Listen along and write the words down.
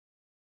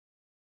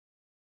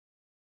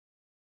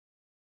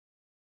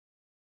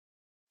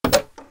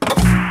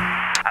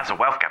As the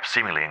wealth gap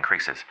seemingly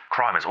increases,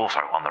 crime is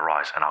also on the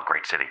rise in our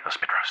great city of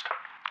Spitroast.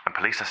 And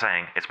police are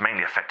saying it's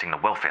mainly affecting the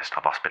wealthiest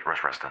of our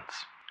Spitroast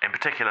residents. In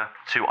particular,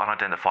 2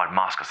 unidentified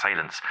masked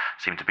assailants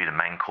seem to be the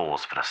main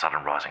cause for the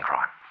sudden rise in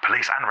crime.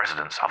 Police and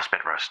residents of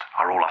Spitroast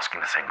are all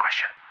asking the same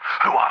question.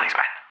 Who are these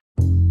men?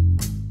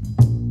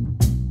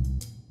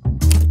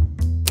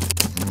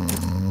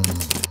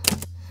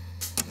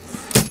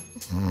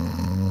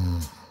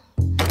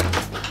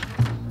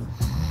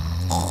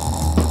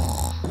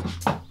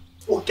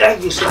 Oh,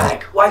 dang you,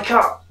 slag. Wake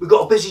up. We've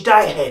got a busy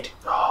day ahead.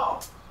 Oh,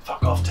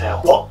 fuck off, Tail.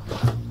 What?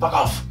 Fuck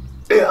off.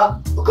 Here,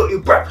 I've got you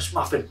a breakfast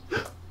muffin.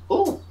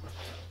 Ooh.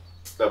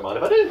 Don't mind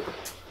if I do.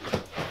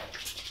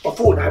 I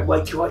thought that'd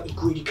wake you up, you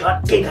greedy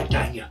cunt. Get that,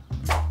 dang you.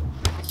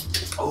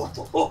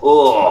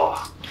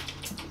 Oh.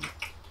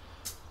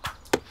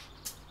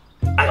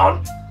 Hang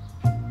on.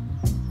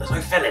 There's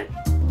no filling.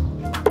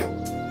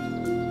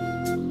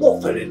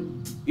 What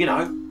filling? You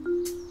know,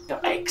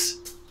 eggs,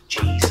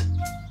 cheese,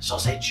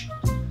 sausage,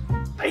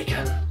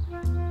 bacon.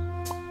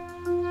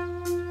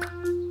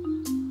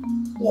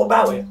 What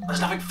about it? There's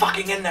nothing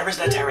fucking in there, is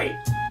there, Terry?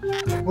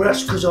 Well,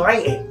 that's because I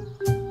ate it.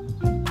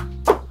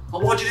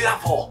 Well, what'd you do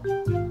that for?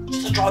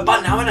 Just a dry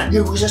bun now, isn't it?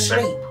 You was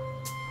asleep.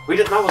 We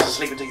didn't know I was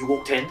asleep until you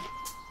walked in.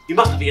 You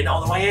must have eaten it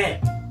on the way here.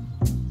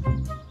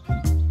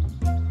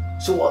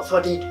 So what if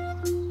I did?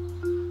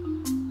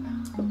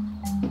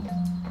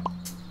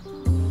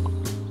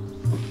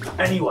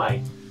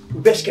 Anyway,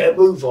 we best get a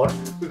move on.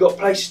 We've got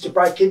places to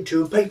break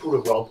into and people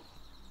to rob.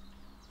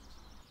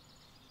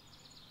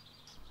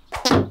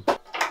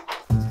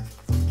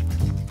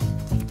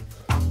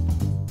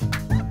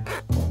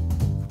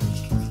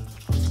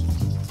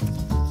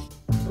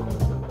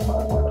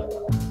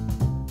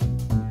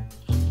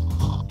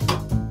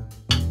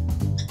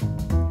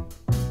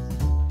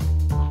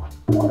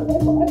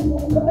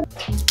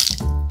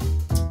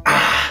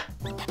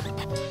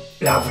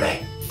 Lovely.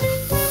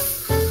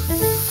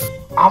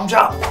 Arms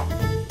up.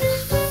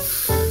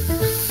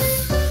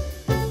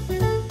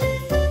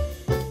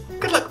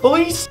 Good luck,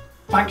 boys.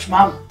 Thanks,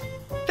 Mum.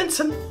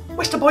 Vincent,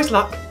 wish the boys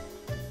luck.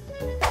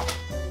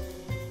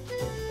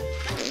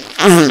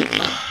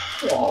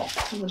 Oh,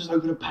 Someone just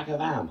opened a pack of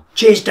ham.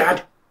 cheers,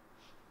 Dad.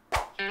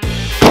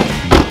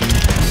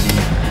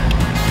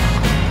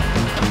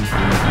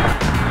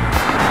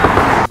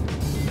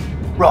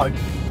 Right,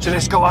 so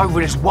let's go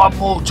over this one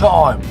more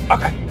time.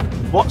 Okay.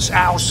 What's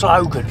our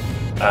slogan?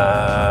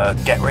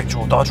 Get rich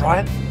or die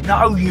trying?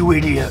 No, you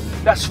idiot.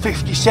 That's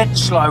 50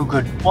 Cent's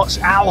slogan. What's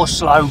our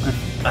slogan?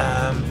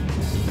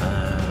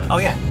 Oh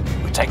yeah.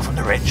 We take from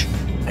the rich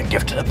and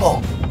give to the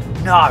poor.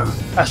 No,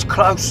 that's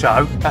close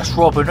though. That's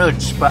Robin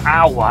Hood's, but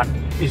our one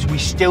is we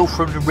steal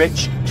from the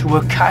rich to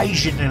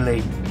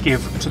occasionally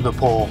give to the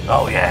poor.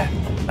 Oh yeah,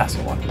 that's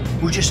the one.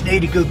 We just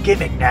need a good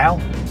gimmick now.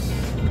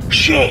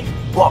 Shit!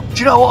 What? Do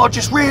you know what I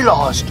just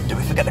realised? Did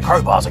we forget the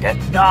crowbars again?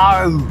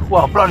 No!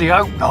 Well, bloody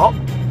hope not.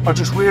 I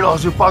just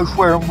realised we're both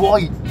wearing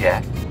white.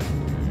 Yeah.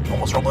 Well,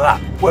 what's wrong with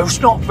that? Well, it's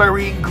not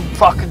very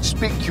fucking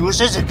conspicuous,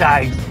 is it,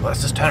 Dave? Well,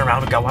 let's just turn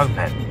around and go home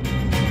then.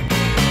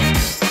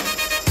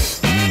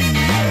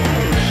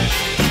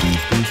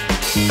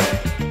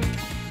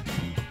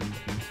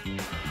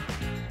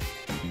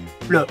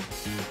 Look,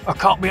 I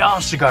can't be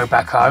asked to go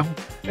back home,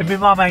 and my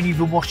mum ain't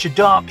even washed the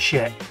dark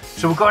yet,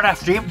 so we're going to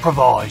have to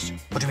improvise.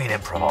 What do you mean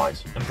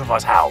improvise?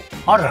 Improvise how?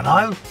 I don't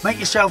know. Make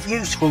yourself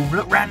useful.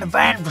 Look round the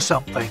van for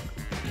something.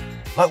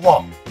 Like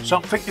what?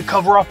 Something to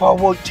cover up our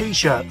white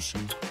t-shirts.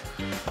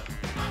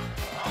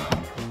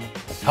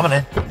 Come on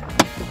in.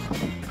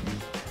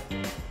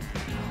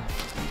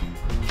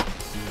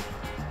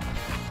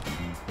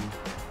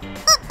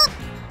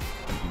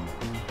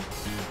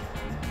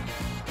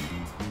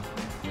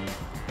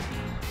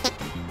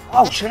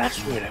 Oh, so that's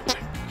where it went.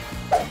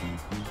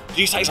 Did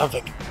you say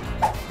something?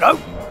 No,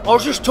 I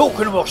was just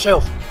talking to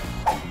myself.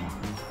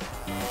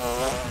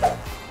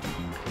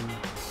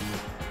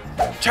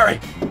 Terry,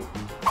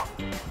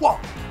 What?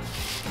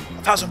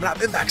 I found some black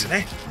bin bags in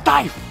here.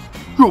 Dave,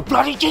 you're a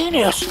bloody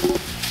genius.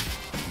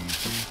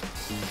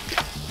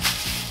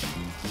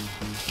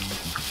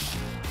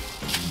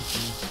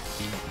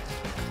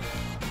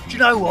 Do you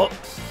know what?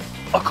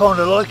 I kind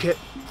of like it.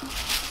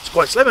 It's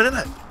quite slim, isn't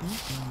it?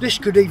 This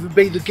could even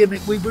be the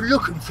gimmick we've been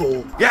looking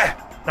for. Yeah.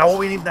 Now all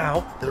we need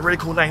now is a really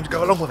cool name to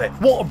go along with it.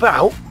 What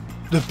about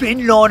the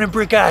Bin Lining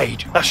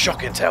Brigade? That's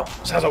shocking, Tel.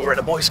 Sounds like we're in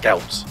the Boy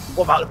Scouts.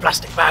 What about the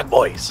Plastic Bag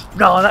Boys?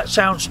 No, that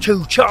sounds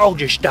too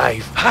childish,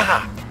 Dave.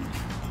 Ha!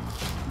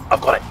 I've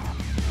got it.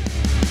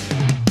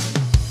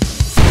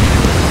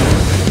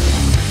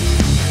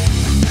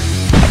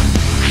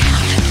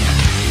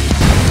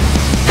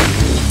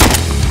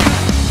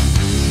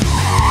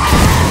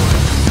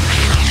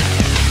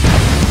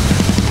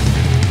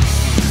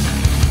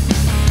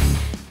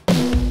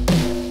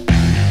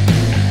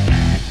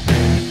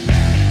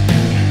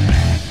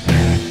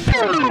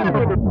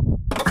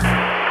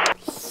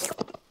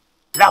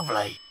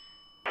 Lovely.